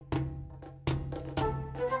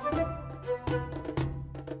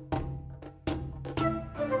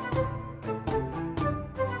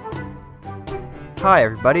Hi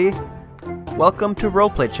everybody, welcome to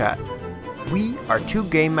Roleplay Chat. We are two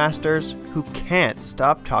game masters who can't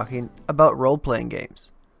stop talking about role-playing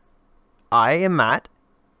games. I am Matt,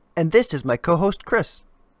 and this is my co-host Chris.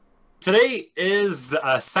 Today is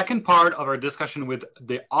a second part of our discussion with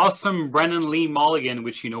the awesome Brennan Lee Mulligan,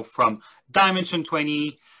 which you know from Dimension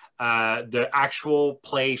 20, the actual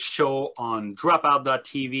play show on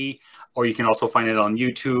Dropout.tv, or you can also find it on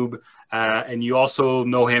YouTube. And you also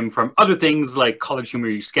know him from other things like College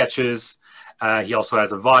Humor Sketches. He also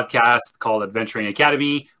has a vodcast called Adventuring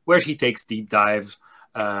Academy, where he takes deep dives,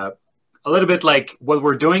 a little bit like what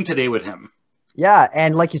we're doing today with him. Yeah,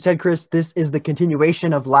 and like you said, Chris, this is the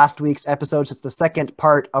continuation of last week's episode. So it's the second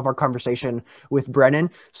part of our conversation with Brennan.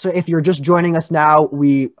 So if you're just joining us now,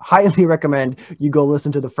 we highly recommend you go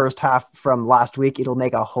listen to the first half from last week. It'll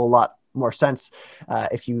make a whole lot more sense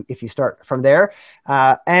if you start from there.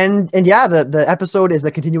 And yeah, the episode is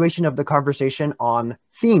a continuation of the conversation on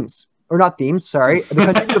themes. Or not themes, sorry. The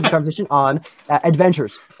continuation of the conversation on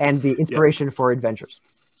adventures and the inspiration for adventures.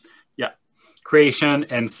 Yeah. Creation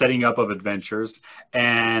and setting up of adventures.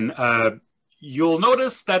 And you'll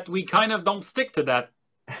notice that we kind of don't stick to that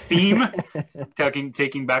theme.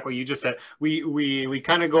 Taking back what you just said, we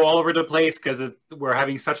kind of go all over the place because we're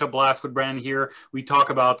having such a blast with Brand here. We talk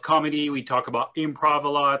about comedy, we talk about improv a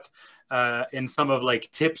lot, and some of like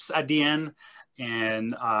tips at the end,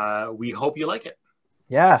 and we hope you like it.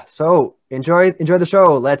 Yeah, so enjoy the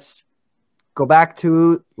show. Let's go back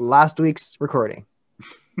to last week's recording.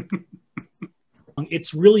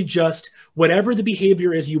 It's really just whatever the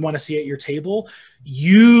behavior is you want to see at your table,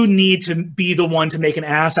 you need to be the one to make an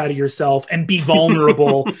ass out of yourself and be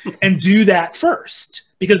vulnerable and do that first,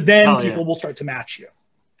 because then people will start to match you.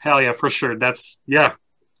 Hell yeah, for sure. Yeah.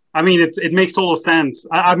 I mean, it makes total sense.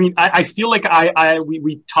 I feel like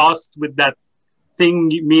we tossed with that thing,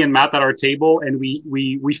 me and Matt at our table, and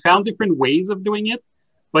we found different ways of doing it.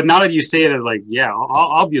 But now that you say it, it's like, yeah,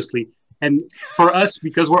 obviously. And for us,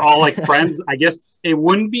 because we're all like friends, I guess it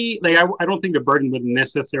wouldn't be like, I don't think the burden would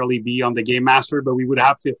necessarily be on the game master, but we would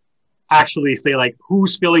have to actually say like,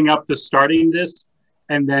 who's filling up to starting this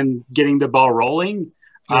and then getting the ball rolling.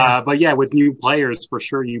 Yeah. But yeah, with new players, for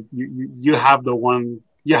sure, you have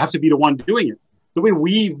to be the one doing it. The way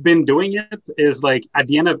we've been doing it is like at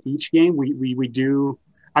the end of each game, we do,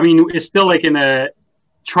 I mean, it's still like in a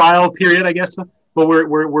trial period, I guess, but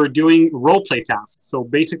we're doing role play tasks. So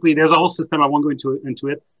basically, there's a whole system. I won't go into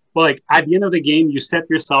it. But like at the end of the game, you set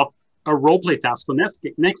yourself a role play task for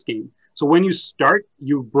next game. So when you start,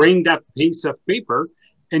 you bring that piece of paper,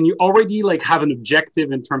 and you already like have an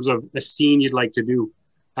objective in terms of a scene you'd like to do,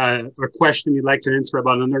 a question you'd like to answer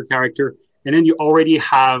about another character, and then you already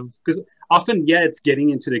have, because often it's getting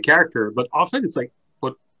into the character, but often it's like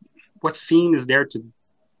what scene is there to.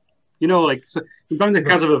 Like so sometimes there's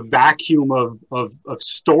kind of a vacuum of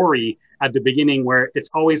story at the beginning where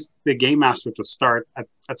it's always the game master to start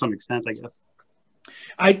at some extent, I guess.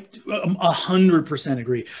 I 100%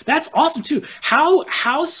 agree. That's awesome too.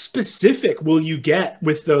 How specific will you get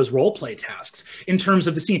with those role play tasks in terms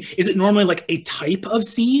of the scene? Is it normally like a type of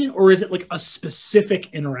scene, or is it like a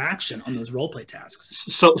specific interaction on those role play tasks?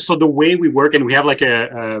 So the way we work, and we have like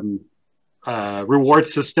a reward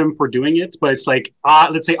system for doing it, but it's like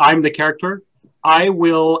let's say I'm the character, I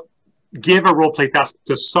will give a roleplay task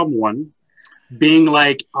to someone being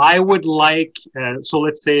like, I would like so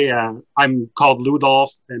let's say I'm called Ludolf,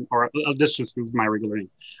 or this just is my regular name.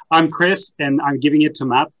 I'm Chris, and I'm giving it to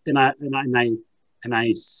Matt, and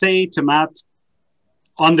I say to Matt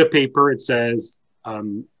on the paper, it says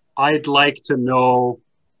I'd like to know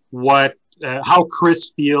what how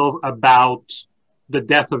Chris feels about the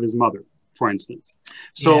death of his mother, for instance.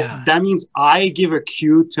 So that means I give a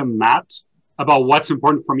cue to Matt about what's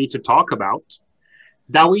important for me to talk about.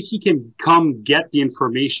 That way he can come get the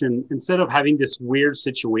information instead of having this weird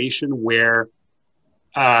situation where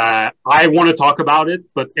I want to talk about it,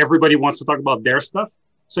 but everybody wants to talk about their stuff.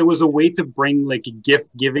 So it was a way to bring like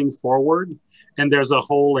gift giving forward. And there's a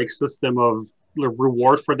whole like system of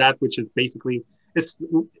reward for that, which is basically,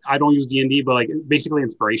 I don't use D&D, but like basically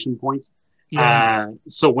inspiration points. Yeah.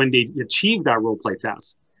 So when they achieve that role play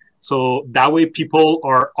task, so that way people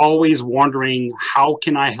are always wondering, how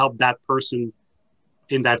can I help that person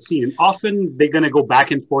in that scene? And often they're going to go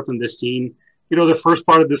back and forth in this scene. The first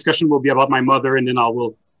part of the discussion will be about my mother, and then I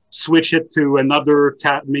will switch it to another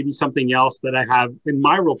maybe something else that I have in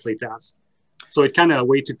my role play task. So it's kind of a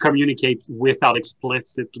way to communicate without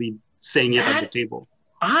explicitly saying it at the table.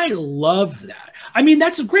 I love that. I mean,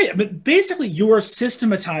 that's great. But basically, you are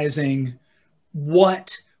systematizing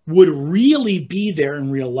what would really be there in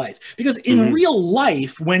real life. Because in real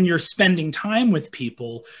life, when you're spending time with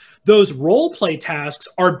people, those role play tasks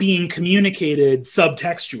are being communicated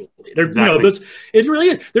subtextually. It really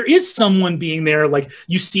is. There is someone being there, like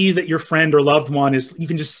you see that your friend or loved one is, you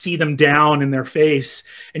can just see them down in their face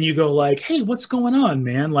and you go like, hey, what's going on,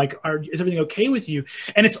 man? Like, is everything okay with you?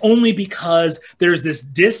 And it's only because there's this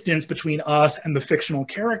distance between us and the fictional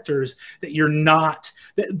characters that you're not,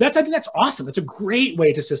 I think that's awesome. That's a great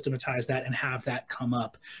way to systematize that and have that come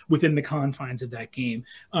up within the confines of that game.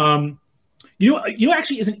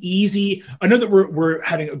 Actually isn't easy. I know that we're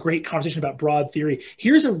having a great conversation about broad theory.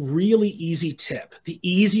 Here's a really easy tip, the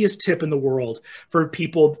easiest tip in the world for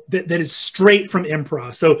people that is straight from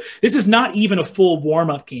improv. So this is not even a full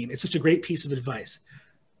warm-up game. It's just a great piece of advice.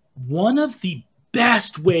 One of the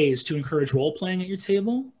best ways to encourage role-playing at your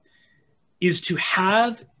table is to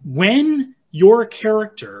have, when your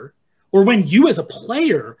character or when you as a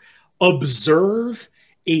player observe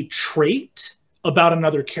a trait about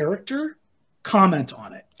another character, comment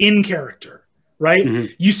on it in character, right?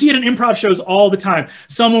 You see it in improv shows all the time.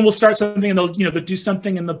 Someone will start something and they'll do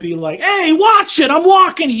something and they'll be like, hey, watch it, I'm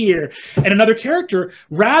walking here. And another character,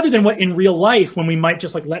 rather than what in real life, when we might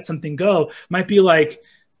just like let something go, might be like,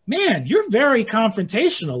 man, you're very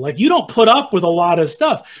confrontational. Like, you don't put up with a lot of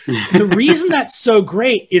stuff. The reason that's so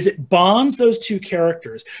great is it bonds those two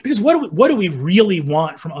characters. Because what do we really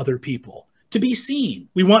want from other people? To be seen.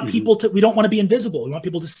 We want people we don't want to be invisible. We want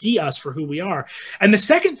people to see us for who we are. And the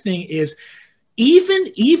second thing is,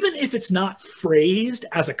 even if it's not phrased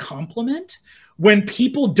as a compliment, when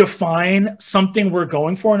people define something we're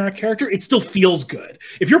going for in our character, it still feels good.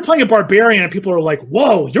 If you're playing a barbarian and people are like,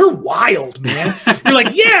 whoa, you're wild, man. You're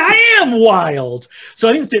like, yeah, I am wild. So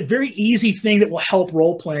I think it's a very easy thing that will help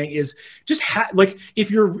role playing is just like, if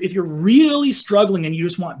you're really struggling and you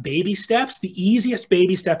just want baby steps, the easiest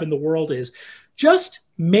baby step in the world is just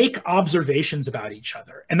make observations about each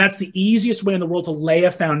other. And that's the easiest way in the world to lay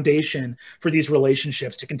a foundation for these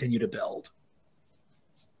relationships to continue to build.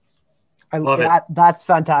 I love it. That's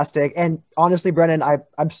fantastic. And honestly, Brennan,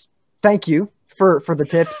 I'm thank you for the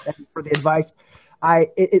tips and for the advice.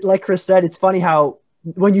 Like Chris said, it's funny how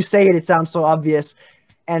when you say it, it sounds so obvious.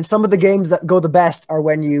 And some of the games that go the best are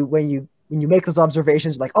when you make those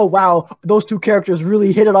observations, like, oh wow, those two characters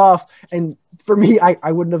really hit it off. And for me,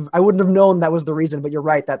 I wouldn't have known that was the reason. But you're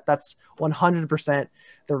right, that's 100%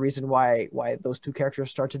 the reason why those two characters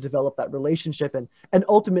start to develop that relationship. And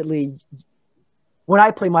ultimately, when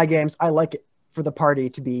I play my games, I like it for the party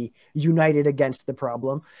to be united against the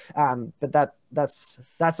problem. But that's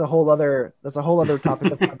a whole other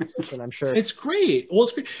topic of conversation, I'm sure. It's great. Well,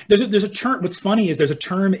 it's great. There's a term. What's funny is there's a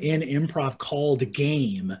term in improv called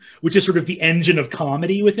game, which is sort of the engine of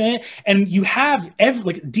comedy within it. And you have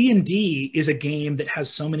like D&D is a game that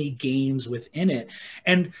has so many games within it.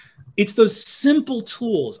 And it's those simple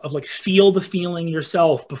tools of like, feel the feeling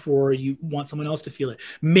yourself before you want someone else to feel it.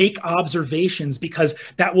 Make observations, because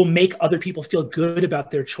that will make other people feel good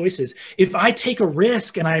about their choices. If I take a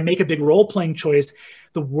risk and I make a big role-playing choice,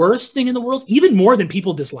 the worst thing in the world, even more than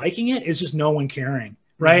people disliking it, is just no one caring.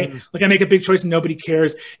 Right? Like, I make a big choice and nobody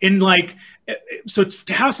cares. And like, so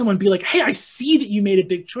to have someone be like, hey, I see that you made a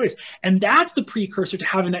big choice. And that's the precursor to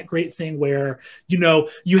having that great thing where,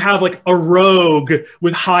 you have like a rogue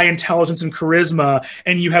with high intelligence and charisma,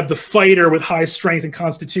 and you have the fighter with high strength and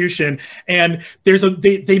constitution. And there's early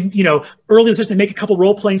in the session, they make a couple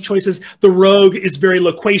role-playing choices. The rogue is very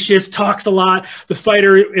loquacious, talks a lot. The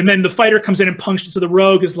fighter comes in and punctures. So the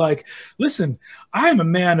rogue is like, listen, I am a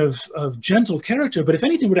man of gentle character, but if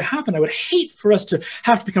anything were to happen, I would hate for us to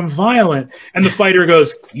have to become violent. And the fighter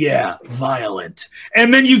goes, yeah, violent.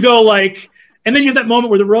 And then you go like, and then you have that moment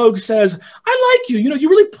where the rogue says, I like you. You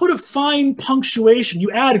really put a fine punctuation.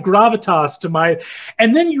 You add gravitas to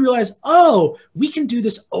and then you realize, oh, we can do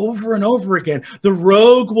this over and over again. The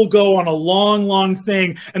rogue will go on a long, long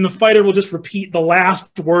thing, and the fighter will just repeat the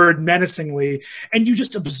last word menacingly. And you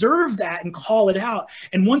just observe that and call it out.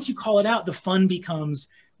 And once you call it out, the fun becomes,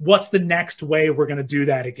 what's the next way we're going to do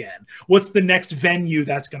that again? What's the next venue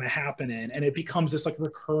that's going to happen in? And it becomes this like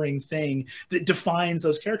recurring thing that defines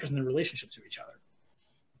those characters and their relationship to each other.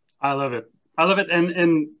 I love it.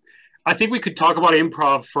 And I think we could talk about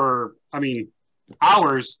improv for,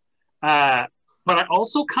 hours. But I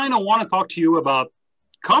also kind of want to talk to you about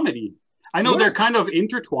comedy. I know they're kind of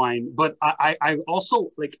intertwined, but I also,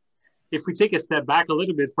 like, if we take a step back a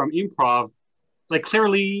little bit from improv, like,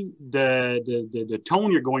 clearly the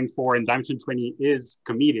tone you're going for in Dimension 20 is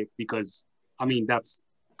comedic, because that's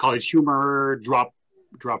college humor, drop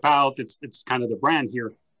out. It's kind of the brand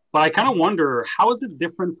here. But I kind of wonder, how is it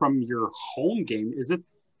different from your home game? Is it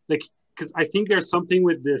like, because I think there's something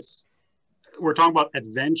with this. We're talking about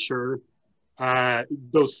adventure,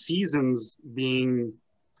 those seasons being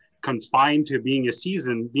confined to being a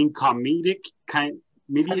season, being comedic,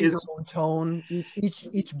 maybe Having is their own tone.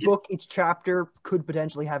 Each book, each chapter could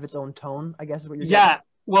potentially have its own tone, I guess is what you're yeah. saying.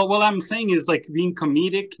 Well, what I'm saying is like being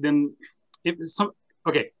comedic. Then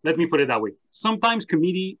okay, let me put it that way. Sometimes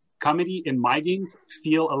comedy in my games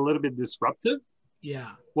feel a little bit disruptive.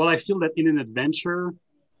 Yeah. Well, I feel that in an adventure,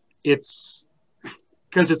 it's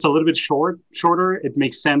because it's a little bit shorter. It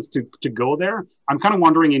makes sense to go there. I'm kind of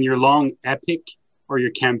wondering in your long epic or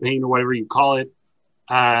your campaign or whatever you call it.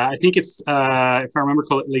 I think it's if I remember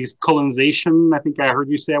correctly, colonization. I think I heard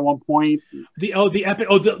you say at one point. The epic.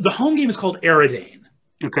 Oh, the home game is called Eridane.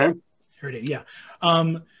 Okay. Eridane, yeah.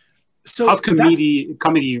 So how's comedy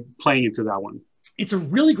playing into that one? It's a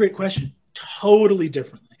really great question. Totally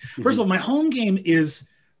differently. First of all, my home game is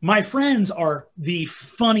my friends are the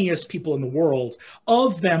funniest people in the world.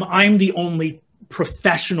 Of them, I'm the only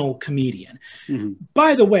professional comedian.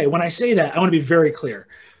 By the way, when I say that, I want to be very clear.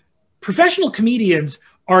 Professional comedians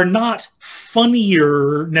are not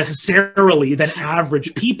funnier necessarily than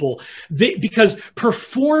average people because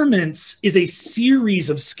performance is a series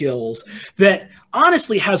of skills that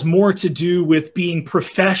honestly has more to do with being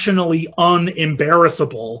professionally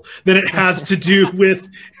unembarrassable than it has to do with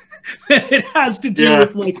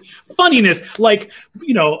with like funniness. Like,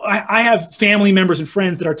 you know, I have family members and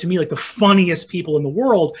friends that are to me like the funniest people in the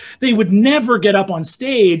world. They would never get up on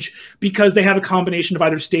stage because they have a combination of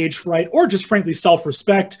either stage fright or just frankly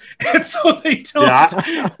self-respect, and so they don't.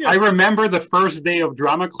 I remember the first day of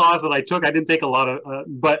drama class that I took. I didn't take a lot of,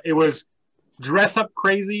 but it was dress up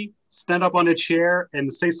crazy, stand up on a chair,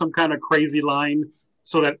 and say some kind of crazy line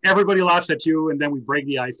so that everybody laughs at you, and then we break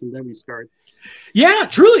the ice, and then we start. Yeah,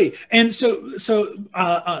 truly. And so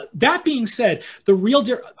that being said,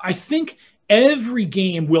 I think every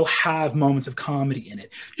game will have moments of comedy in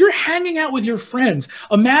it. You're hanging out with your friends.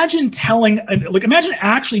 Imagine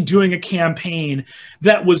actually doing a campaign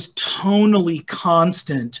that was tonally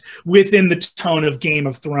constant within the tone of Game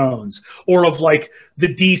of Thrones or of like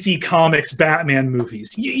the DC Comics Batman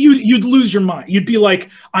movies. You'd lose your mind. You'd be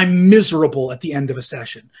like, I'm miserable at the end of a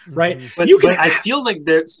session, right? But I feel like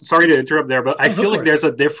sorry to interrupt there, but I feel like there's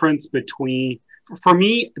a difference between, for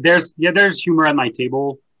me, there's humor at my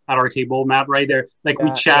table. At our table, Matt, right there. Like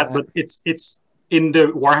we chat, but it's in the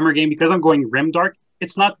Warhammer game, because I'm going grimdark,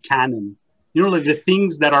 it's not canon. You know, like the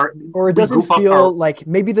things that are... Or it doesn't feel like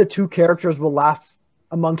maybe the two characters will laugh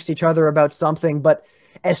amongst each other about something, but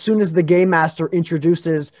as soon as the game master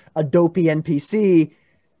introduces a dopey NPC,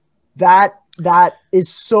 that is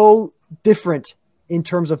so different in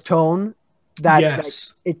terms of tone that like,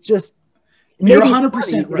 it just... You're 100%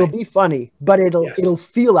 right. It'll be funny, but it'll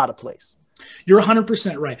feel out of place. You're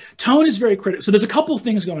 100% right. Tone is very critical. So there's a couple of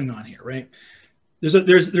things going on here, right? There's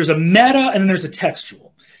a meta and then there's a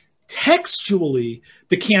textual. Textually,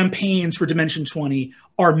 the campaigns for Dimension 20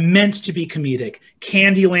 are meant to be comedic.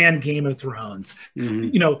 Candyland, Game of Thrones,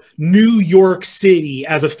 you know, New York City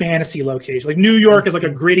as a fantasy location. Like New York is like a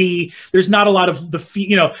gritty, there's not a lot of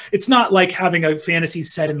it's not like having a fantasy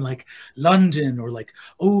set in like London or like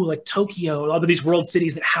Tokyo, a lot of these world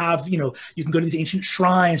cities that have, you know, you can go to these ancient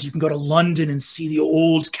shrines, you can go to London and see the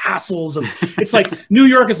old castles. It's like New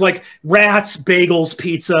York is like rats, bagels,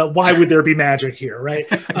 pizza. Why would there be magic here, right?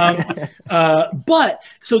 But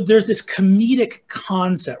so there's this comedic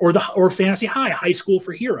concept, or Fantasy High School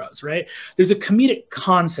for Heroes, right? There's a comedic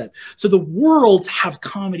concept. So the worlds have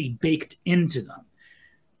comedy baked into them.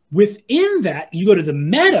 Within that, you go to the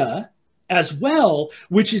meta as well,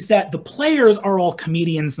 which is that the players are all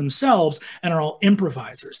comedians themselves and are all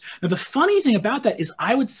improvisers. Now, the funny thing about that is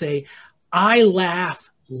I would say I laugh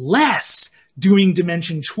less doing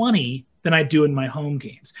Dimension 20 than I do in my home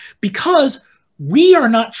games, because we are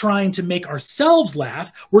not trying to make ourselves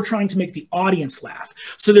laugh. We're trying to make the audience laugh.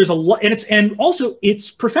 So there's a lot, and also it's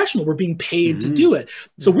professional. We're being paid to do it.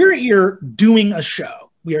 So we're here doing a show.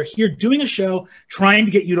 We are here doing a show, trying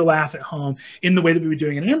to get you to laugh at home in the way that we were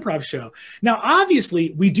doing an improv show. Now,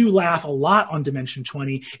 obviously, we do laugh a lot on Dimension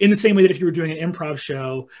 20 in the same way that if you were doing an improv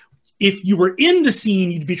show, if you were in the scene,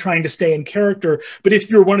 you'd be trying to stay in character. But if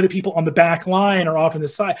you're one of the people on the back line or off on the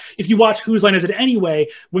side, if you watch Whose Line Is It Anyway,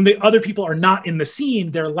 when the other people are not in the scene,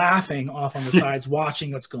 they're laughing off on the sides,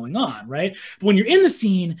 watching what's going on, right? But when you're in the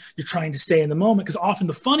scene, you're trying to stay in the moment, because often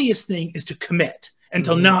the funniest thing is to commit and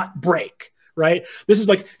to not break, right? This is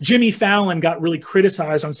like Jimmy Fallon got really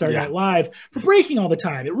criticized on Saturday Night Live for breaking all the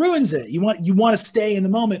time. It ruins it. You want to stay in the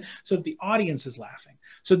moment so that the audience is laughing.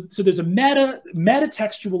 So there's a meta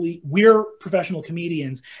textually, we're professional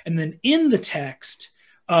comedians, and then in the text,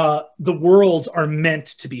 the worlds are meant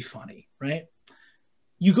to be funny, right?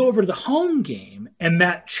 You go over to the home game, and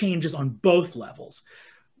that changes on both levels.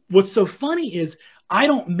 What's so funny is I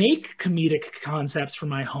don't make comedic concepts for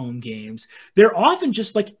my home games. They're often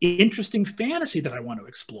just like interesting fantasy that I want to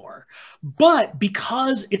explore. But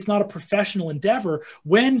because it's not a professional endeavor,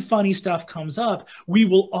 when funny stuff comes up, we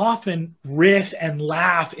will often riff and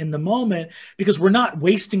laugh in the moment because we're not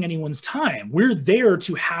wasting anyone's time. We're there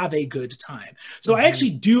to have a good time. So I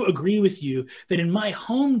actually do agree with you that in my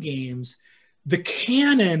home games, the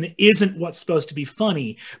canon isn't what's supposed to be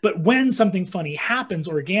funny, but when something funny happens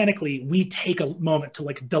organically, we take a moment to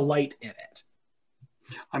like delight in it.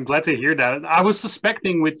 I'm glad to hear that. I was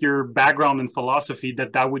suspecting with your background in philosophy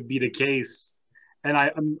that that would be the case, and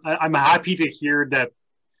I'm happy to hear that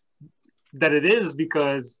it is,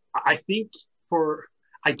 because I think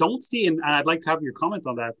I don't see, and I'd like to have your comment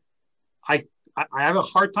on that. I have a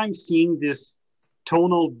hard time seeing this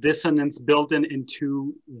tonal dissonance built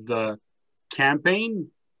into the campaign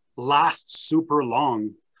lasts super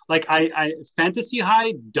long. Like I Fantasy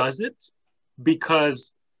High does it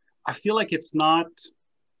because I feel like it's not,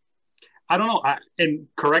 I don't know, and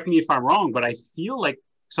correct me if I'm wrong, but I feel like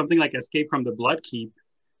something like Escape from the Bloodkeep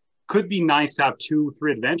could be nice to have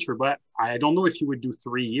 2-3 adventure, but I don't know if you would do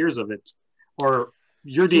 3 years of it. Or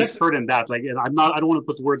you're the expert in that. Like I don't want to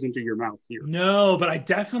put the words into your mouth here. No, but I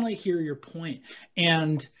definitely hear your point.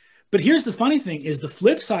 But here's the funny thing is the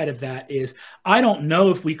flip side of that is I don't know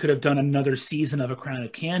if we could have done another season of A Crown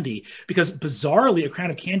of Candy, because bizarrely A Crown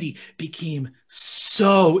of Candy became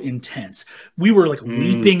so intense. We were like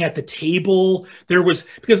weeping at the table. There was,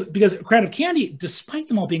 because A Crown of Candy, despite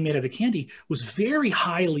them all being made out of candy, was very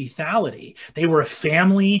high lethality. They were a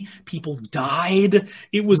family. People died.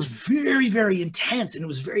 It was very, very intense, and it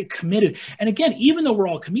was very committed. And again, even though we're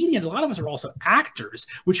all comedians, a lot of us are also actors,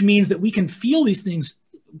 which means that we can feel these things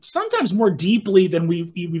sometimes more deeply than we've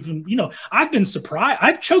even, I've been surprised.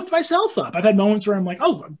 I've choked myself up. I've had moments where I'm like,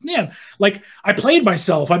 oh man, like I played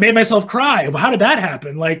myself. I made myself cry. How did that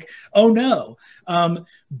happen? Like, oh no.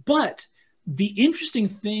 But the interesting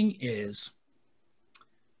thing is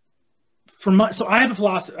so I have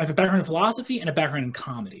a background in philosophy and a background in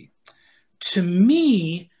comedy. To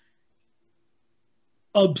me,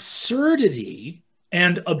 absurdity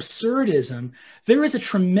and absurdism, there is a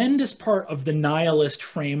tremendous part of the nihilist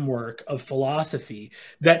framework of philosophy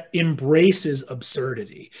that embraces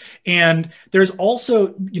absurdity. And there's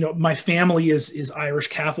also, my family is Irish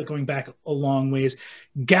Catholic going back a long ways.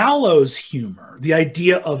 Gallows humor, the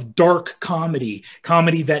idea of dark comedy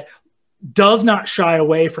that does not shy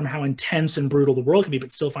away from how intense and brutal the world can be,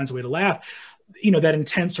 but still finds a way to laugh. That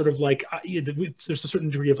intense sort of like, there's a certain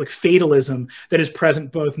degree of like fatalism that is present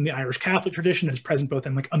both in the Irish Catholic tradition, that is present both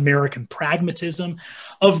in like American pragmatism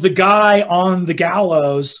of the guy on the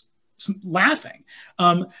gallows laughing.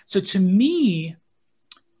 So to me,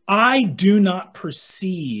 I do not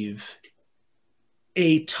perceive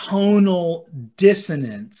a tonal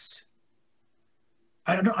dissonance.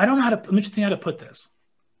 I don't know how to, let me just think how to put this.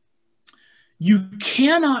 You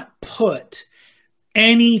cannot put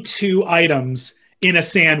any two items in a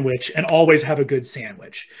sandwich and always have a good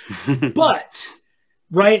sandwich. But,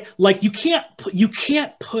 right, like you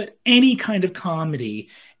can't put any kind of comedy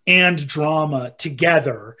and drama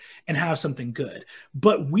together and have something good.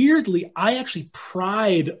 But weirdly, I actually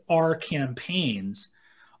pride our campaigns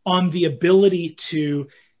on the ability to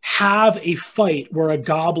have a fight where a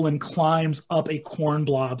goblin climbs up a corn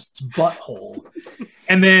blob's butthole.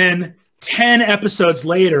 And then 10 episodes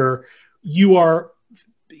later, you are,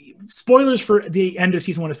 spoilers for the end of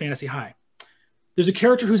season 1 of Fantasy High, there's a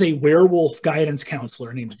character who's a werewolf guidance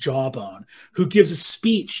counselor named Jawbone, who gives a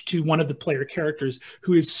speech to one of the player characters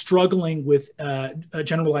who is struggling with a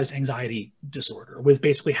generalized anxiety disorder, with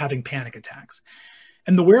basically having panic attacks.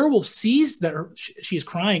 And the werewolf sees that she's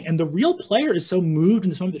crying, and the real player is so moved in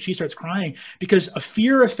this moment that she starts crying because a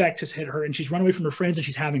fear effect has hit her, and she's run away from her friends, and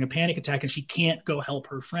she's having a panic attack, and she can't go help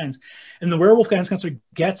her friends. And the werewolf guidance counselor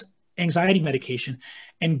gets anxiety medication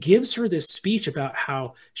and gives her this speech about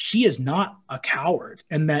how she is not a coward,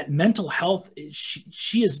 and that mental health,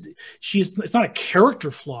 she is it's not a character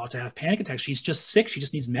flaw to have panic attacks. She's just sick. She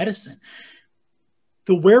just needs medicine.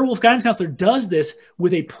 The werewolf guidance counselor does this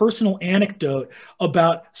with a personal anecdote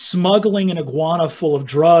about smuggling an iguana full of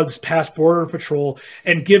drugs past Border Patrol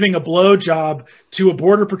and giving a blowjob to a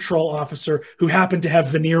Border Patrol officer who happened to have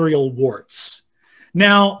venereal warts.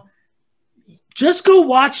 Now, just go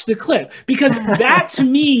watch the clip, because that to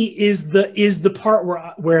me is the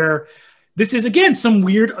part where this is, again, some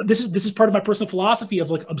weird, this is part of my personal philosophy of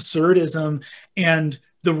like absurdism and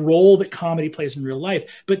the role that comedy plays in real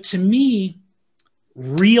life. But to me,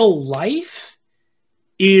 real life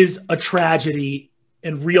is a tragedy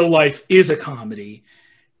and real life is a comedy.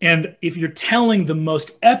 And if you're telling the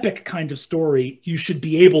most epic kind of story, you should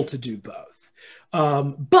be able to do both.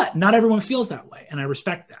 But not everyone feels that way, and I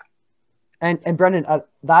respect that. And Brendan,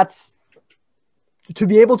 that's, to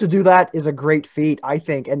be able to do that is a great feat, I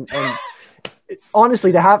think. And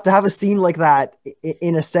honestly, to have a scene like that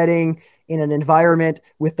in a setting, in an environment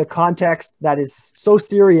with the context that is so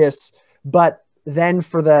serious, but then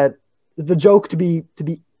for the joke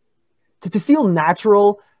to feel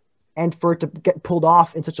natural and for it to get pulled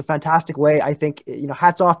off in such a fantastic way, I think,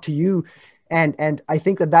 hats off to you. And I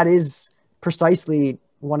think that is precisely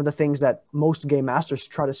one of the things that most game masters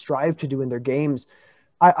try to strive to do in their games.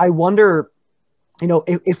 I wonder,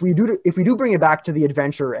 if we do bring it back to the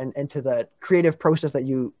adventure and to the creative process that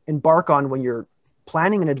you embark on when you're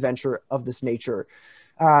planning an adventure of this nature,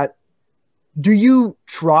 do you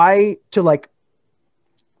try to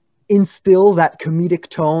instill that comedic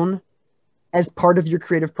tone as part of your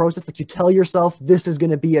creative process? That you tell yourself, this is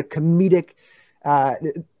going to be a comedic,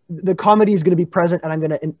 the comedy is going to be present and I'm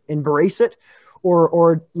going to embrace it,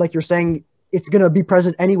 or like you're saying, it's going to be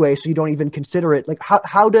present anyway, so you don't even consider it.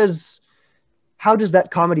 How does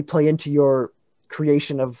that comedy play into your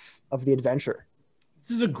creation of the adventure?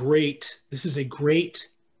 This is a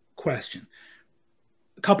great question.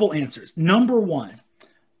 A couple answers. Number one,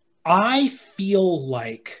 I feel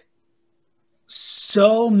like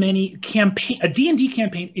so many a D&D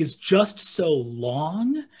campaign is just so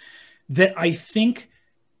long that I think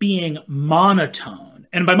being monotone,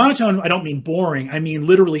 and by monotone, I don't mean boring, I mean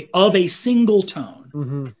literally of a single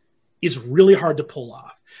tone, is really hard to pull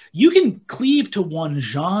off. You can cleave to one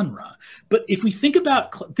genre, but if we think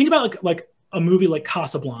about like a movie like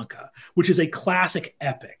Casablanca, which is a classic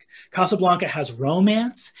epic. Casablanca has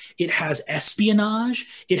romance, it has espionage,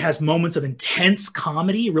 it has moments of intense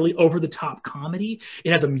comedy, really over-the-top comedy.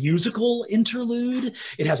 It has a musical interlude,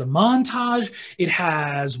 it has a montage, it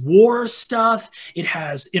has war stuff, it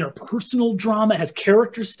has interpersonal drama, it has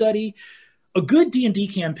character study. A good D&D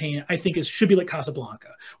campaign, I think, should be like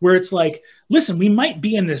Casablanca, where it's like, listen, we might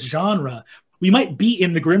be in this genre, we might be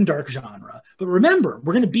in the grimdark genre, but remember,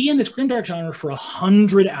 we're going to be in this grimdark genre for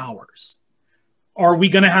 100 hours. Are we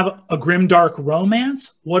going to have a grimdark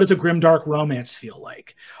romance? What does a grimdark romance feel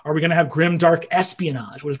like? Are we going to have grimdark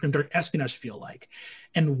espionage? What does grimdark espionage feel like?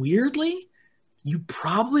 And weirdly, you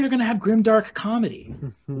probably are going to have grimdark comedy.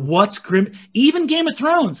 What's grim? Even Game of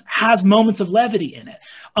Thrones has moments of levity in it.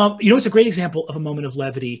 It's a great example of a moment of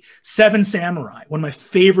levity. Seven Samurai, one of my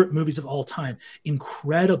favorite movies of all time.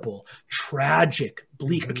 Incredible, tragic,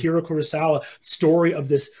 bleak Akira Kurosawa story of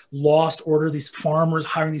this lost order, these farmers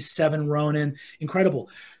hiring these seven Ronin. Incredible.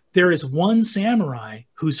 There is one samurai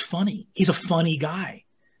who's funny. He's a funny guy.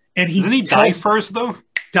 And Doesn't he die first, though?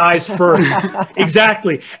 Dies first.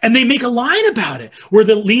 Exactly. And they make a line about it where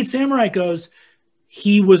the lead samurai goes,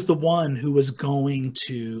 he was the one who was going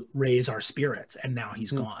to raise our spirits, and now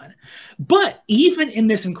he's gone. But even in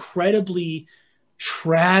this incredibly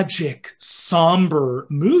tragic, somber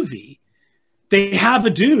movie, they have a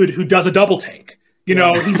dude who does a double take. He's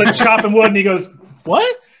like chopping wood and he goes,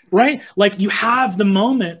 what? Right? Like, you have the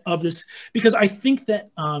moment of this, because I think that,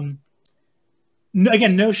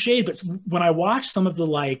 again, no shade, but when I watch some of the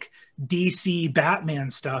DC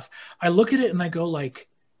Batman stuff, I look at it and I go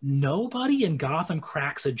nobody in Gotham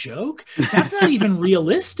cracks a joke. That's not even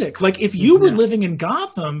realistic. If you were living in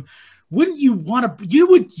Gotham, wouldn't you want to,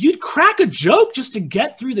 you'd crack a joke just to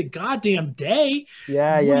get through the goddamn day.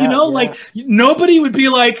 Nobody would be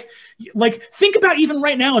think about even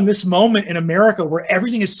right now in this moment in America where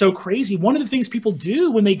everything is so crazy. One of the things people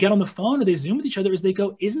do when they get on the phone or they Zoom with each other is they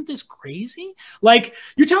go, isn't this crazy?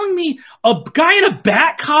 You're telling me a guy in a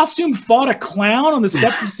bat costume fought a clown on the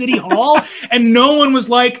steps of City Hall and no one was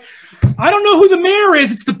like, I don't know who the mayor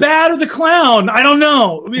is. It's the bat or the clown. I don't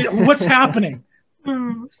know. What's happening?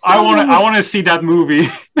 I want to see that movie.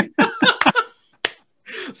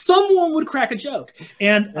 Someone would crack a joke.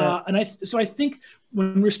 And I think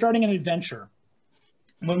when we're starting an adventure,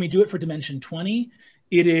 when we do it for Dimension 20,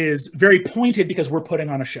 it is very pointed because we're putting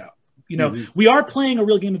on a show. We are playing a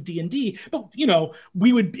real game of D&D, but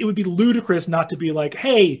it would be ludicrous not to be like,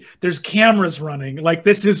 hey, there's cameras running.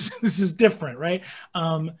 This is different, right?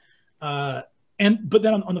 But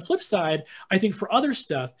then on the flip side, I think for other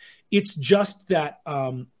stuff, it's just that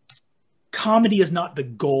comedy is not the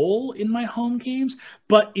goal in my home games,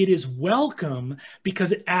 but it is welcome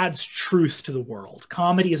because it adds truth to the world.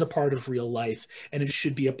 Comedy is a part of real life, and it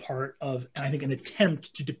should be a part of, I think, an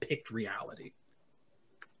attempt to depict reality.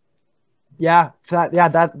 Yeah,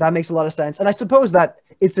 that makes a lot of sense. And I suppose that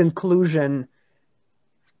its inclusion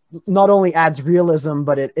not only adds realism,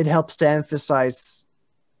 but it helps to emphasize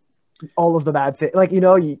all of the bad things. Like,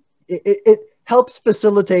 it helps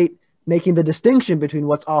facilitate making the distinction between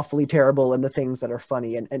what's awfully terrible and the things that are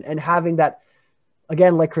funny. And having that,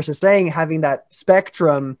 again, like Chris is saying, having that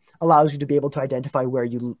spectrum allows you to be able to identify where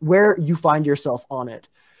you find yourself on it.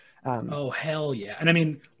 Oh, hell yeah. And I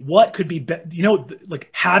mean, what could be, like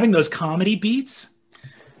having those comedy beats,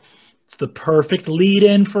 it's the perfect lead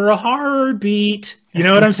in for a horror beat. You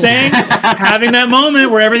know what I'm saying? Having that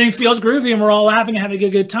moment where everything feels groovy and we're all laughing and having a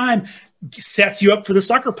good time sets you up for the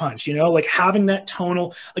sucker punch, like having that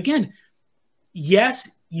tonal, again,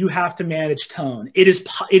 yes, you have to manage tone. It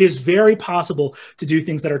is very possible to do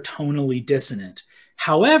things that are tonally dissonant.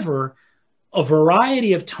 However, a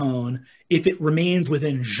variety of tone, if it remains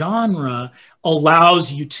within genre,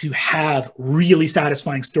 allows you to have really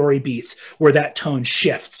satisfying story beats where that tone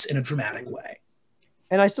shifts in a dramatic way.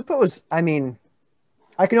 And I suppose, I mean,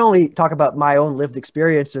 I can only talk about my own lived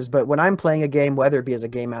experiences, but when I'm playing a game, whether it be as a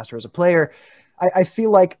game master or as a player, I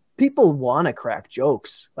feel like people want to crack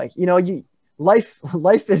jokes. Like,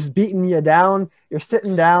 life is beating you down. You're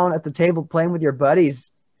sitting down at the table playing with your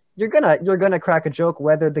buddies. You're gonna crack a joke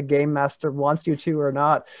whether the game master wants you to or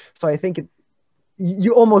not. So I think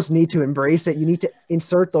you almost need to embrace it. You need to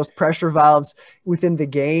insert those pressure valves within the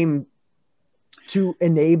game to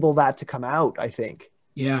enable that to come out, I think.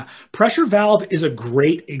 Yeah, pressure valve is a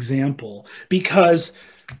great example because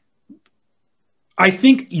I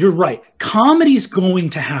think you're right. Comedy's going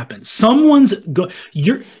to happen.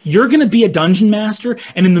 You're going to be a dungeon master,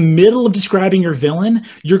 and in the middle of describing your villain,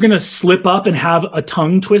 you're going to slip up and have a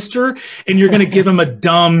tongue twister, and you're going to give him a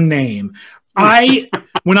dumb name.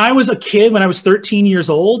 When I was a kid, when I was 13 years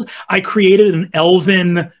old, I created an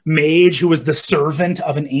elven mage who was the servant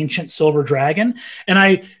of an ancient silver dragon, and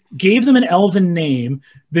I gave them an elven name.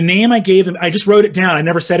 The name I gave them, I just wrote it down. I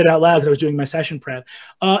never said it out loud because I was doing my session prep.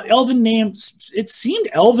 Elven name, it seemed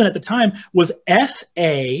elven at the time, was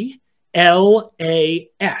Falas.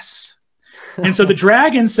 And so the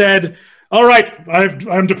dragon said, "All right,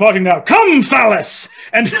 I'm departing now. Come, Phallus!"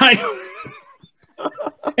 And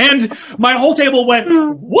my whole table went,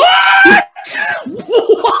 "What?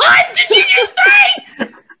 What did you just say?"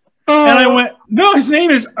 And I went, "No, his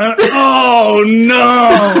name is." Oh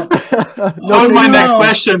no! That was my next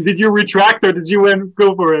question. Did you retract or did you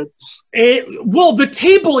go for it? Well, the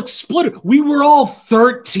table exploded. We were all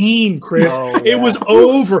 13, Chris. Oh, It was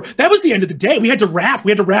over. That was the end of the day. We had to wrap.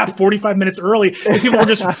 45 minutes early because people were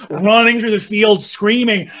just running through the field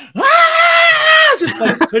screaming, "Ah!" Just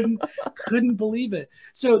like couldn't believe it.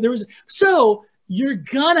 So you're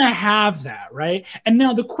gonna have that, right? And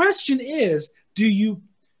now the question is, do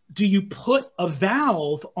you put a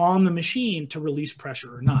valve on the machine to release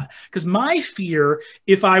pressure or not? Because my fear,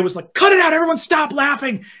 if I was like, "Cut it out, everyone stop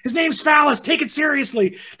laughing, his name's Phallus, take it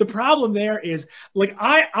seriously." The problem there is, like,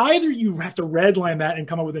 either you have to redline that and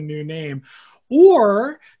come up with a new name,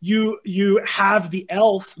 or you have the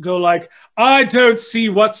elf go like, "I don't see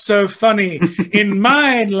what's so funny. In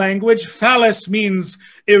my language, phallus means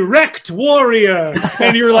erect warrior."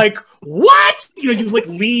 And you're like, "What?" You like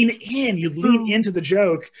lean into the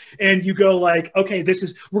joke, and you go like, "Okay,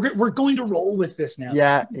 we're going to roll with this now."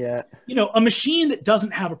 Yeah. A machine that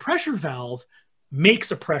doesn't have a pressure valve makes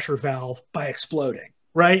a pressure valve by exploding,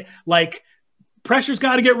 right? Like, pressure's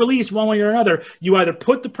got to get released one way or another. You either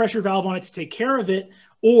put the pressure valve on it to take care of it,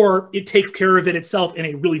 or it takes care of it itself in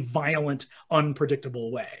a really violent,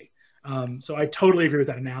 unpredictable way. So I totally agree with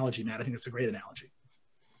that analogy, Matt. I think it's a great analogy.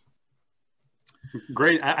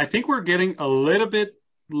 Great. I think we're getting a little bit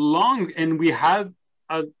long, and I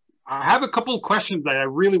have a couple of questions that I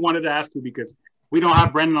really wanted to ask you because we don't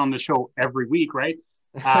have Brendan on the show every week, right?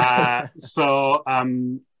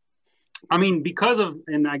 I mean,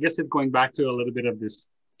 and I guess it's going back to a little bit of this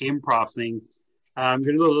improv thing. I'm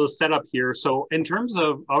going to do a little setup here. So in terms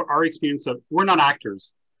of our experience we're not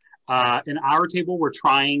actors. In our table, we're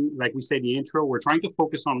trying, like we say in the intro, we're trying to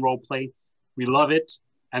focus on role play. We love it.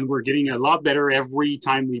 And we're getting a lot better every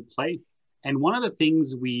time we play. And one of the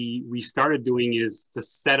things we started doing is to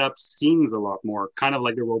set up scenes a lot more, kind of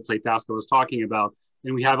like the role play task I was talking about.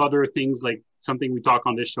 And we have other things, like something we talk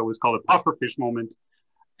on this show is called a pufferfish moment,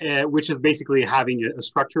 which is basically having a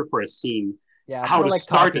structure for a scene. Yeah, how to like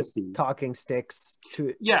start a scene. Talking sticks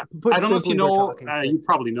to. Yeah, I don't know if you know. You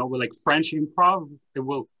probably know, but like French improv,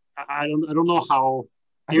 I don't know how.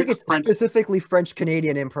 I think it's specifically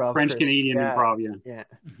French-Canadian improv. French-Canadian improv, yeah.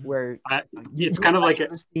 Where it's kind of like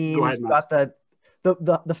a scene, go ahead, you've got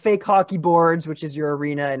the fake hockey boards, which is your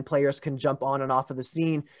arena, and players can jump on and off of the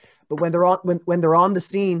scene. But when they're on the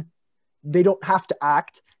scene, they don't have to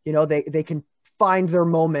act. They can find their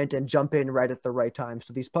moment and jump in right at the right time.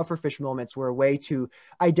 So these pufferfish moments were a way to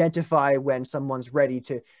identify when someone's ready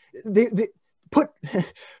to they put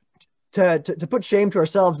to put shame to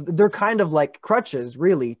ourselves. They're kind of like crutches,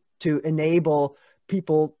 really, to enable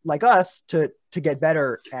people like us to get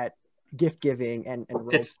better at gift giving and role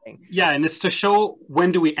playing. Yeah, and it's to show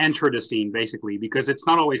when do we enter the scene, basically, because it's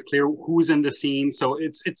not always clear who's in the scene. So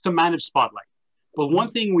it's to manage spotlight. But one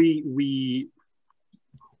thing we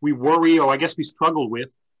worry, or I guess we struggle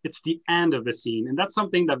with, it's the end of the scene. And that's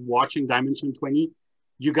something that watching Dimension 20,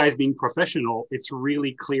 you guys being professional, it's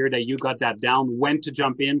really clear that you got that down, when to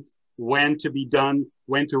jump in, when to be done,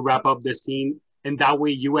 when to wrap up the scene. And that way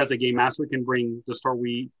you as a game master can bring the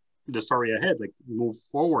story ahead, like move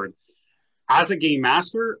forward. As a game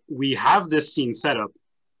master, we have this scene set up.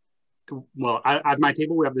 Well, at my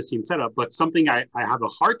table, we have this scene set up, but something I have a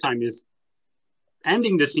hard time is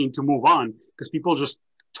ending the scene to move on, because people just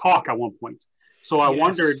talk at one point. So I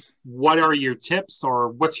wondered, what are your tips, or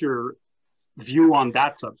what's your view on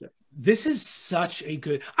that subject? This is such a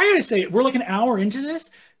good, I gotta say, we're like an hour into this.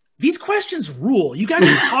 These questions rule. You guys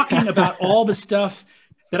are talking about all the stuff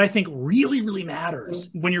that I think really, really matters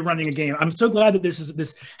when you're running a game. I'm so glad that this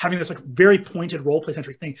is having this like very pointed role play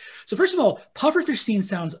centric thing. So first of all, pufferfish scene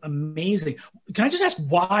sounds amazing. Can I just ask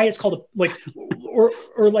why it's called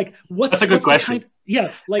or like what's that's a good question?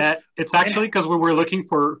 It's actually because we were looking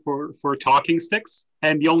for talking sticks,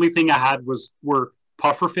 and the only thing I had were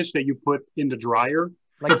pufferfish that you put in the dryer.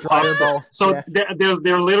 Like dryer balls. So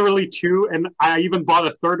there are literally two, and I even bought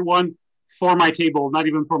a third one for my table, not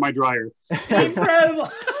even for my dryer. Incredible.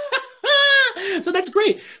 So that's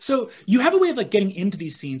great. So you have a way of like getting into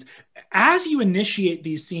these scenes. As you initiate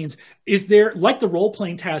these scenes, is there, like the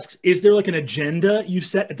role-playing tasks, is there like an agenda you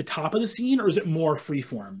set at the top of the scene, or is it more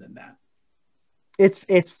freeform than that? It's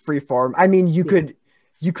freeform. I mean, you could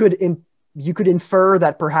infer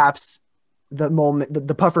that perhaps the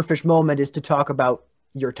pufferfish moment is to talk about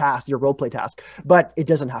your task, your role play task, but it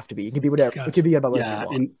doesn't have to be. It can be whatever. Gotcha. It could be about whatever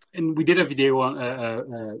you want. And we did a video on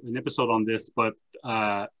an episode on this, but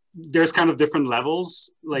there's kind of different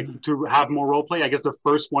levels, like to have more role play. I guess the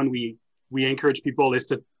first one we encourage people is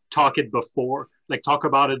to talk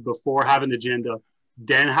about it before, have an agenda,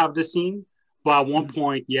 then have the scene. But at one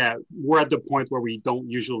point, we're at the point where we don't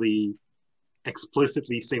usually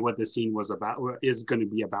explicitly say what the scene is going to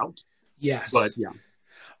be about. Yes. But yeah.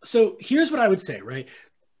 So here's what I would say, right?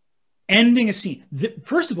 Ending a scene.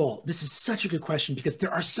 First of all, this is such a good question, because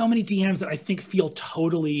there are so many DMs that I think feel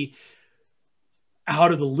totally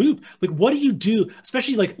out of the loop. Like, what do you do?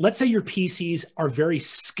 Especially like, let's say your PCs are very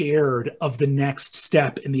scared of the next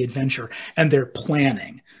step in the adventure and they're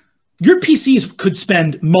planning. Your PCs could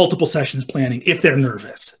spend multiple sessions planning if they're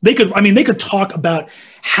nervous. They could talk about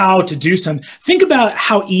how to do something. Think about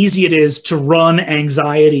how easy it is to run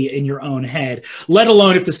anxiety in your own head, let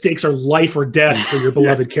alone if the stakes are life or death for your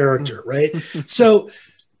beloved character, right? So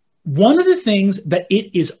one of the things that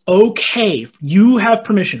it is okay, you have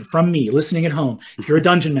permission from me listening at home, if you're a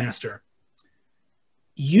dungeon master,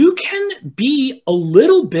 you can be a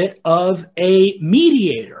little bit of a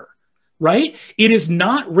mediator. Right? It is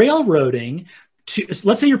not railroading to,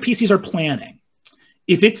 let's say your PCs are planning.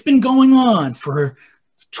 If it's been going on for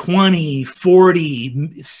 20,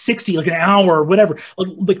 40, 60, like an hour, whatever,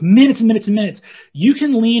 like minutes and minutes and minutes, you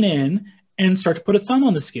can lean in and start to put a thumb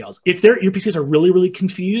on the scales. If your PCs are really, really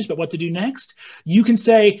confused about what to do next, you can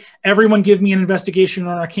say, everyone give me an investigation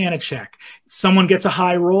or arcana check. Someone gets a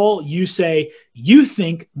high roll. You say, you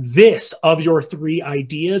think this of your 3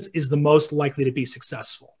 ideas is the most likely to be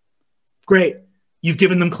successful. Great. You've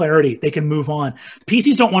given them clarity. They can move on.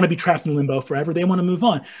 PCs don't want to be trapped in limbo forever. They want to move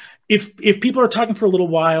on. If people are talking for a little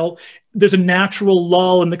while, there's a natural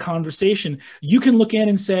lull in the conversation. You can look in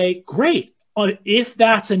and say, great. If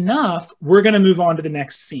that's enough, we're going to move on to the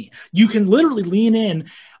next scene. You can literally lean in.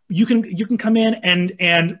 You can come in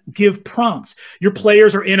and give prompts. Your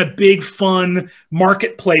players are in a big, fun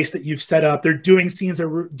marketplace that you've set up. They're doing scenes,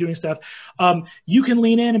 they're doing stuff. You can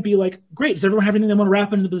lean in and be like, great, does everyone have anything they want to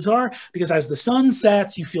wrap into the bazaar? Because as the sun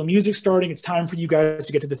sets, you feel music starting. It's time for you guys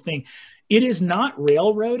to get to the thing. It is not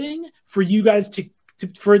railroading for you guys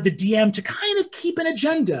for the DM to kind of keep an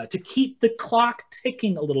agenda, to keep the clock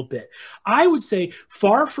ticking a little bit. I would say,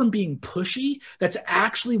 far from being pushy, that's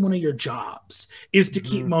actually one of your jobs, is to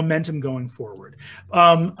keep momentum going forward,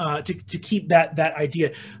 to keep that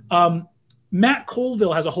idea. Matt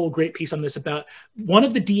Colville has a whole great piece on this about one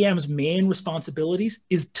of the DM's main responsibilities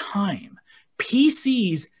is time.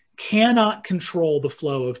 PCs cannot control the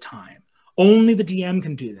flow of time. Only the DM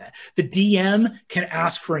can do that. The DM can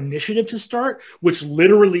ask for initiative to start, which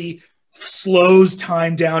literally slows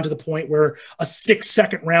time down to the point where a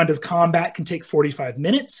 6-second round of combat can take 45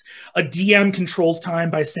 minutes. A DM controls time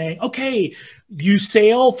by saying, okay, you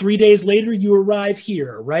sail, 3 days later, you arrive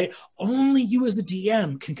here, right? Only you as the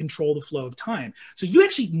DM can control the flow of time. So you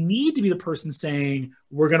actually need to be the person saying,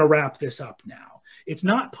 we're going to wrap this up now. It's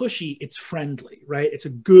not pushy, it's friendly, right? It's a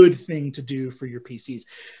good thing to do for your PCs.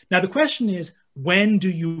 Now, the question is, when do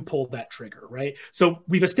you pull that trigger, right? So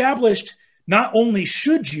we've established not only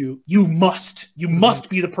should you must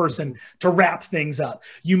be the person to wrap things up.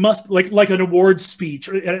 You must, like an awards speech,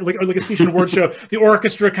 or like a speech in an award show, the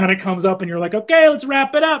orchestra kind of comes up and you're like, okay, let's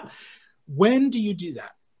wrap it up. When do you do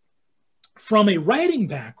that? From a writing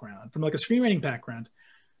background, from like a screenwriting background,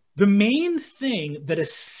 the main thing that a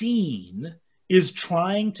scene is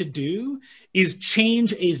trying to do is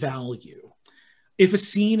change a value. If a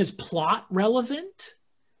scene is plot relevant,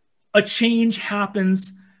 a change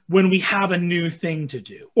happens when we have a new thing to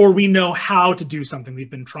do, or we know how to do something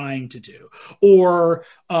we've been trying to do, or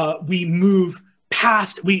we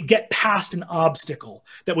get past an obstacle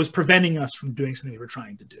that was preventing us from doing something we were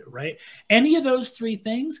trying to do, right? Any of those three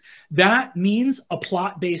things, that means a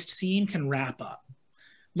plot-based scene can wrap up.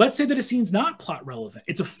 Let's say that a scene's not plot relevant.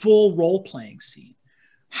 It's a full role-playing scene.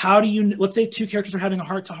 Let's say two characters are having a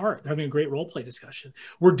heart-to-heart. They're having a great role-play discussion.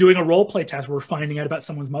 We're doing a role-play task where we're finding out about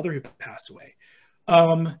someone's mother who passed away.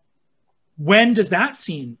 When does that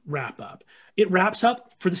scene wrap up? It wraps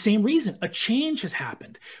up for the same reason. A change has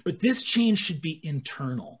happened, but this change should be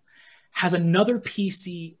internal. Has another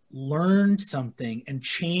PC learned something and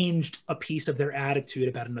changed a piece of their attitude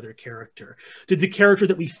about another character? Did the character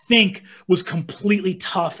that we think was completely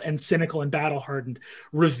tough and cynical and battle-hardened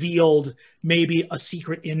revealed maybe a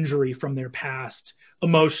secret injury from their past,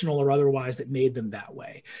 emotional or otherwise, that made them that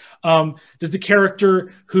way? Does the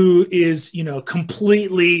character who is,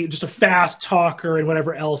 completely just a fast talker and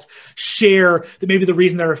whatever else share that maybe the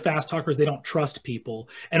reason they're a fast talker is they don't trust people,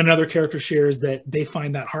 and another character shares that they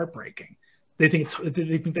find that heartbreaking? They think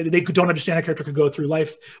they don't understand a character could go through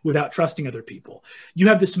life without trusting other people. You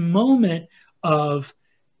have this moment of,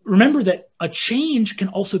 remember that a change can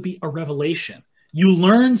also be a revelation. You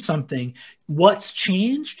learn something. What's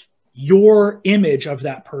changed? Your image of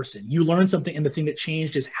that person. You learn something, and the thing that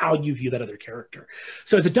changed is how you view that other character.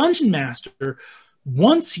 So as a dungeon master,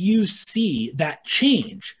 once you see that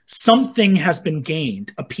change, something has been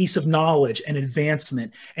gained, a piece of knowledge, an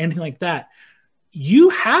advancement, anything like that, you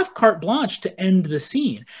have carte blanche to end the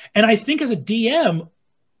scene. And I think as a DM,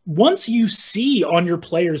 once you see on your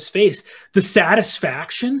player's face the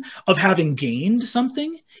satisfaction of having gained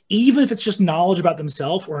something, even if it's just knowledge about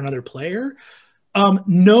themselves or another player,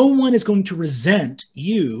 no one is going to resent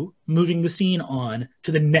you moving the scene on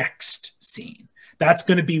to the next scene. That's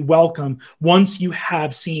going to be welcome once you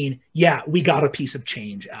have seen, yeah, we got a piece of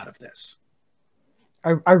change out of this.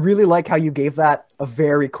 I really like how you gave that a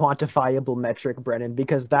very quantifiable metric, Brennan,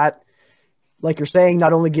 because that, like you're saying,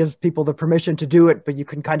 not only gives people the permission to do it, but you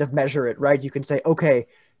can kind of measure it, right? You can say, okay,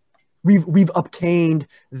 we've obtained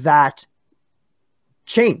that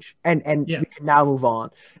change, and we can now move on.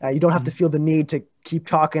 You don't have to feel the need to keep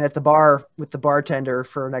talking at the bar with the bartender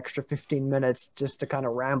for an extra 15 minutes just to kind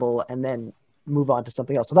of ramble and then move on to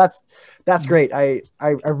something else. So that's great. I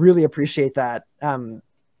really appreciate that.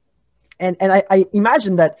 And I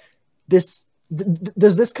imagine that does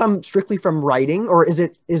this come strictly from writing, or is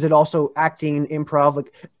it also acting, improv?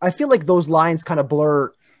 Like, I feel like those lines kind of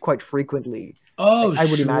blur quite frequently. Oh, I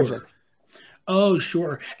would imagine. Oh,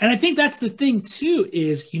 sure. And I think that's the thing too,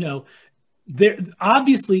 is, there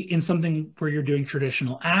obviously in something where you're doing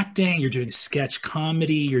traditional acting, you're doing sketch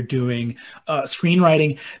comedy, you're doing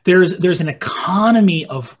screenwriting, there's an economy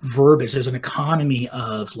of verbiage. There's an economy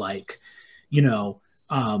of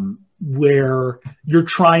where you're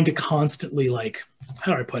trying to constantly,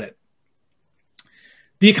 how do I put it?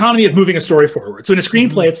 The economy of moving a story forward. So in a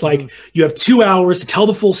screenplay, it's like you have 2 hours to tell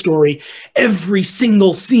the full story. Every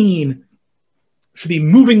single scene should be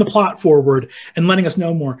moving the plot forward and letting us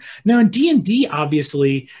know more. Now in D&D,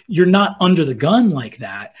 obviously, you're not under the gun like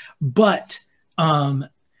that, but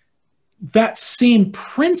that same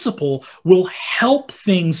principle will help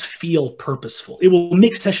things feel purposeful. It will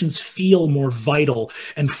make sessions feel more vital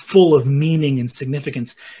and full of meaning and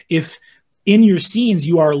significance if in your scenes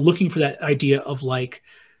you are looking for that idea of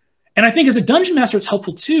and I think as a dungeon master, it's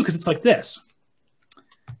helpful too, because it's like this.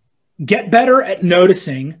 Get better at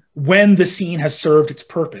noticing when the scene has served its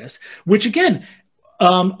purpose, which again,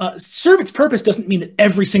 serve its purpose doesn't mean that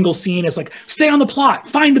every single scene is stay on the plot,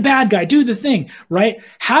 find the bad guy, do the thing, right?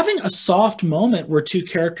 Having a soft moment where two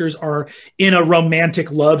characters are in a romantic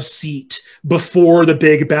love seat before the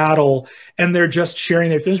big battle and they're just sharing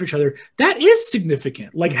their feelings with each other, that is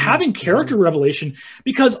significant. Like having character revelation,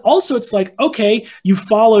 because also it's like, okay, you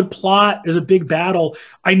followed plot, there's a big battle.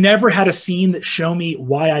 I never had a scene that show me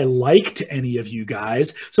why I liked any of you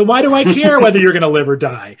guys. So why do I care whether you're going to live or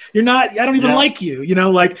die? You're not, I don't even like you, you know,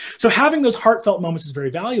 like, so having those heartfelt moments is very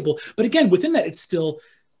valuable. But again, within that, it's still,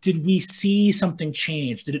 did we see something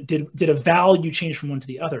change? Did a value change from one to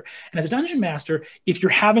the other? And as a dungeon master, if you're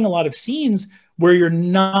having a lot of scenes where you're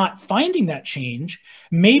not finding that change,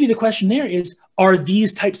 maybe the question there is, are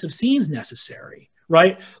these types of scenes necessary,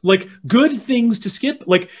 right? Like good things to skip.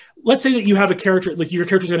 Like, let's say that you have a character, like your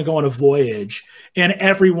character's going to go on a voyage and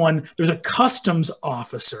there's a customs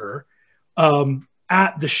officer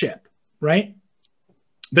at the ship, right?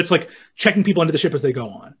 That's like checking people into the ship as they go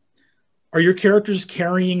on. Are your characters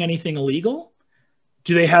carrying anything illegal?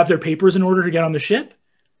 Do they have their papers in order to get on the ship?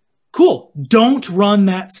 Cool. Don't run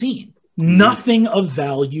that scene. Nothing of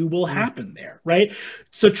value will happen there, right?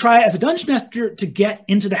 So try as a dungeon master to get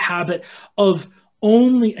into the habit of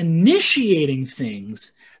only initiating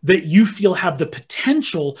things that you feel have the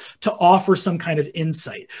potential to offer some kind of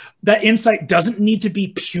insight. That insight doesn't need to be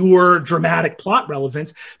pure dramatic plot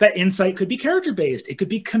relevance. That insight could be character-based. It could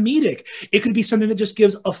be comedic. It could be something that just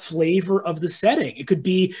gives a flavor of the setting. It could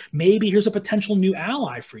be, maybe here's a potential new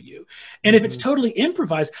ally for you. And if it's totally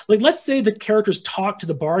improvised, like let's say the characters talk to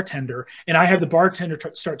the bartender and I have the bartender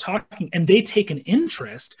start talking and they take an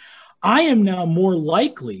interest, I am now more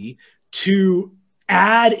likely to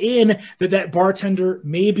add in that bartender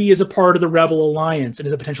maybe is a part of the Rebel Alliance and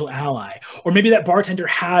is a potential ally, or maybe that bartender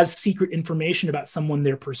has secret information about someone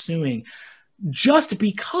they're pursuing. Just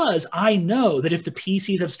because I know that if the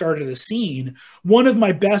PCs have started a scene, one of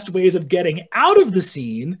my best ways of getting out of the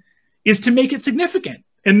scene is to make it significant.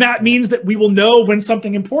 And that means that we will know when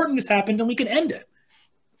something important has happened and we can end it.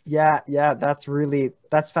 Yeah, that's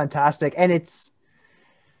fantastic. And it's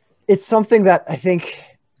something that I think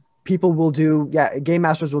people will do, game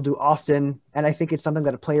masters will do often. And I think it's something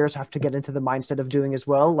that players have to get into the mindset of doing as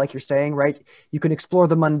well. Like you're saying, right? You can explore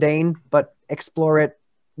the mundane, but explore it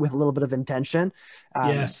with a little bit of intention.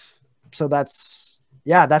 Yes. So that's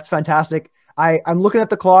fantastic. I'm looking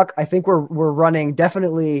at the clock. I think we're running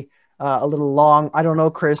definitely a little long. I don't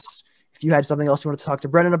know, Chris, if you had something else you want to talk to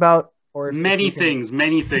Brennan about. Or many things,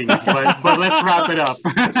 but let's wrap it up.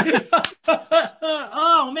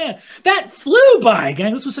 Oh man, that flew by,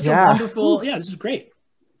 gang. This was such a wonderful. This is great.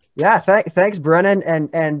 Yeah, thanks, Brennan.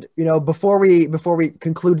 And you know, before we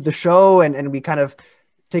conclude the show and we kind of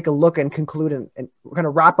take a look and conclude and kind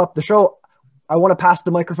of wrap up the show, I want to pass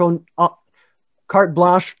the microphone carte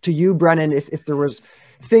blanche to you, Brennan. If there was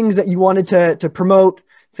things that you wanted to promote,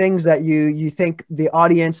 things that you think the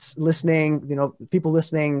audience listening, you know, people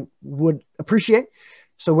listening would appreciate.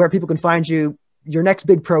 So where people can find you, your next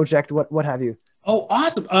big project, what have you? Oh,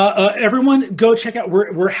 awesome. Everyone go check out,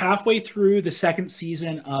 we're halfway through the second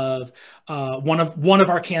season of one of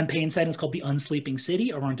our campaign settings called The Unsleeping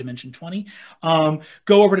City over on Dimension 20.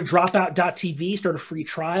 Go over to dropout.tv, start a free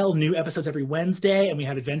trial, new episodes every Wednesday. And we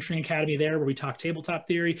have Adventuring Academy there where we talk tabletop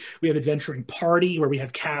theory. We have Adventuring Party where we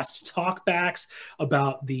have cast talkbacks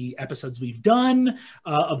about the episodes we've done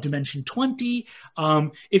of Dimension 20.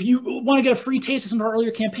 If you want to get a free taste of some of our earlier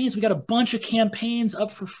campaigns, we got a bunch of campaigns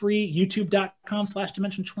up for free,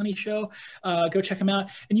 youtube.com/Dimension20 show. Go check them out.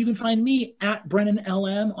 And you can find me at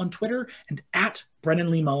BrennanLM on Twitter and at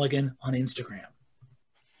Brennan Lee Mulligan on Instagram.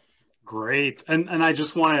 Great. And I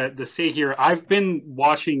just wanted to say here, I've been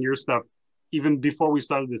watching your stuff even before we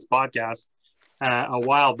started this podcast a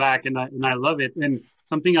while back, and I love it. And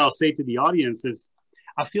something I'll say to the audience is,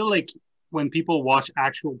 I feel like when people watch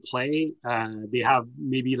actual play, they have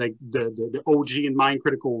maybe like the OG in mind,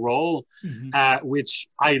 Critical Role, which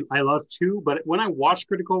I love too. But when I watch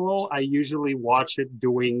Critical Role, I usually watch it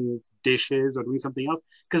doing dishes or doing something else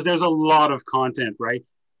because there's a lot of content, right?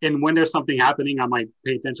 And when there's something happening, I might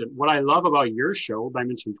pay attention. What I love about your show,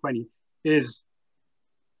 Dimension 20, is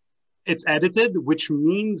it's edited, which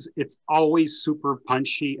means it's always super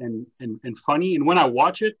punchy and funny. And when I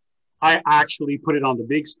watch it, I actually put it on the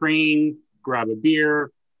big screen, grab a beer,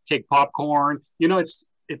 take popcorn. You know,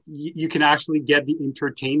 you can actually get the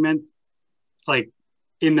entertainment like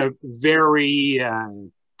in a very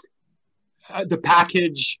the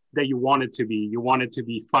package that you want it to be. You want it to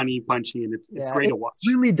be funny, punchy, and it's great to watch.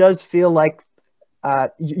 It really does feel like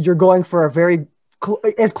you're going for a very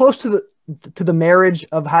as close to the marriage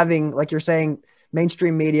of having, like you're saying,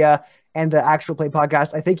 mainstream media and the actual play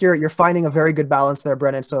podcast. I think you're finding a very good balance there,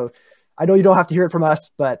 Brennan. So I know you don't have to hear it from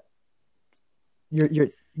us, but you're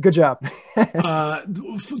good job.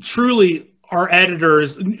 Truly, our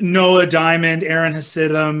editors, Noah Diamond, Aaron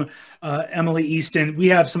Hasidim, Emily Easton. We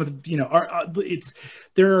have some of the,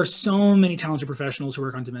 there are so many talented professionals who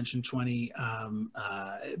work on Dimension 20.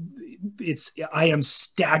 I am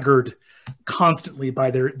staggered constantly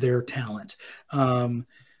by their talent.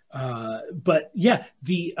 But yeah,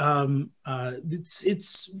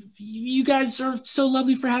 it's you guys are so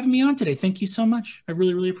lovely for having me on today. Thank you so much. I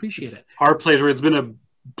really, really appreciate it. Our pleasure. It's been a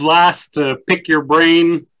blast to pick your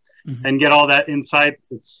brain and get all that insight.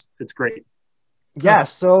 It's great. Yeah.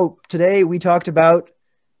 So today we talked about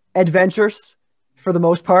adventures for the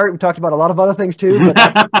most part. We talked about a lot of other things too, but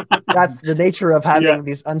that's the nature of having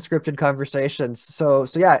these unscripted conversations. So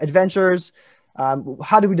yeah, adventures.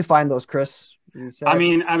 How do we define those, Chris? I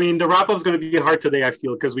mean, the wrap up is going to be hard today, I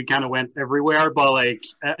feel, because we kind of went everywhere. But like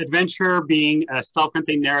adventure being a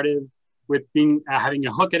self-contained narrative with being having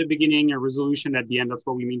a hook at the beginning, a resolution at the end. That's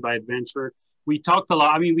what we mean by adventure. We talked a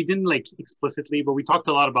lot. I mean, we didn't like explicitly, but we talked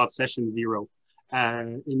a lot about session 0,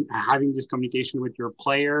 in having this communication with your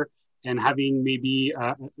player and having maybe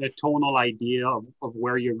a tonal idea of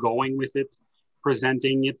where you're going with it,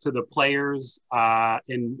 presenting it to the players.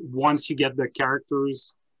 And once you get the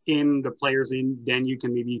characters in, the players in, then you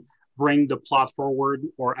can maybe bring the plot forward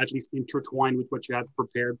or at least intertwine with what you had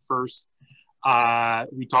prepared first.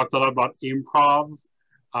 We talked a lot about improv.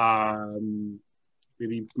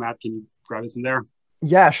 Maybe Matt, can you grab it from there?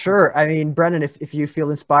 Yeah, sure. I mean, Brennan, if you feel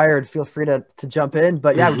inspired, feel free to jump in.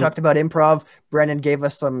 But yeah, we talked about improv. Brennan gave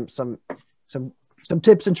us some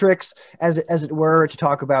tips and tricks, as it were, to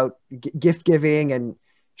talk about gift giving and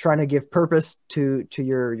trying to give purpose to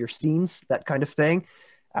your scenes, that kind of thing.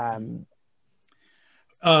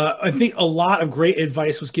 I think a lot of great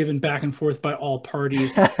advice was given back and forth by all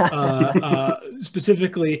parties,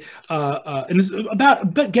 specifically, and this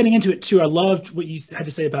but getting into it too. I loved what you had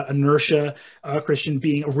to say about inertia, Christian,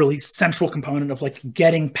 being a really central component of like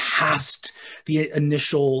getting past the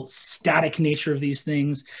initial static nature of these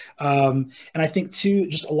things. And I think too,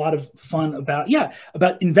 just a lot of fun about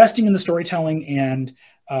investing in the storytelling and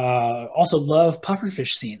also love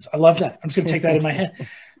pufferfish scenes. I love that. I'm just going to take that in my head.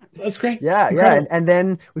 That's great. Yeah. And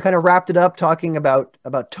then we kind of wrapped it up talking about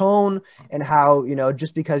tone and how,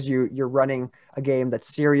 just because you're running a game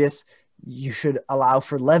that's serious, you should allow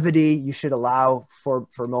for levity. You should allow for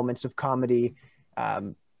moments of comedy,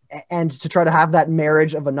 and to try to have that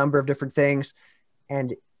marriage of a number of different things.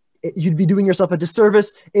 And you'd be doing yourself a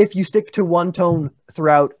disservice if you stick to one tone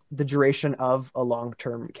throughout the duration of a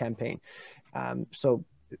long-term campaign. So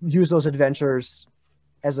use those adventures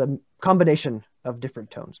as a combination of different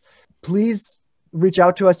tones. Please reach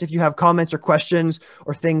out to us if you have comments or questions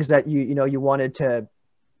or things that you wanted to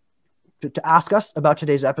ask us about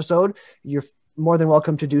today's episode. You're more than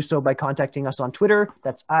welcome to do so by contacting us on Twitter.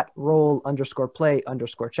 That's at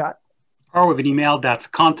roll_play_chat. Or with an email, that's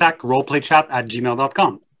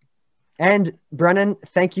contact_roleplaychat@gmail.com. And Brennan,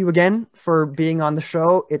 thank you again for being on the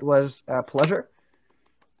show. It was a pleasure.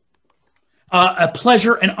 A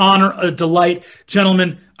pleasure, an honor, a delight.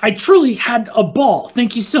 Gentlemen, I truly had a ball.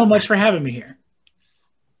 Thank you so much for having me here.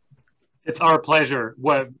 It's our pleasure.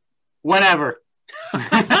 Whenever.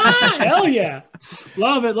 Hell yeah.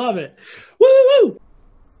 Love it. Woo!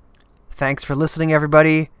 Thanks for listening,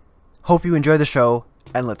 everybody. Hope you enjoy the show,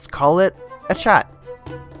 and let's call it a chat.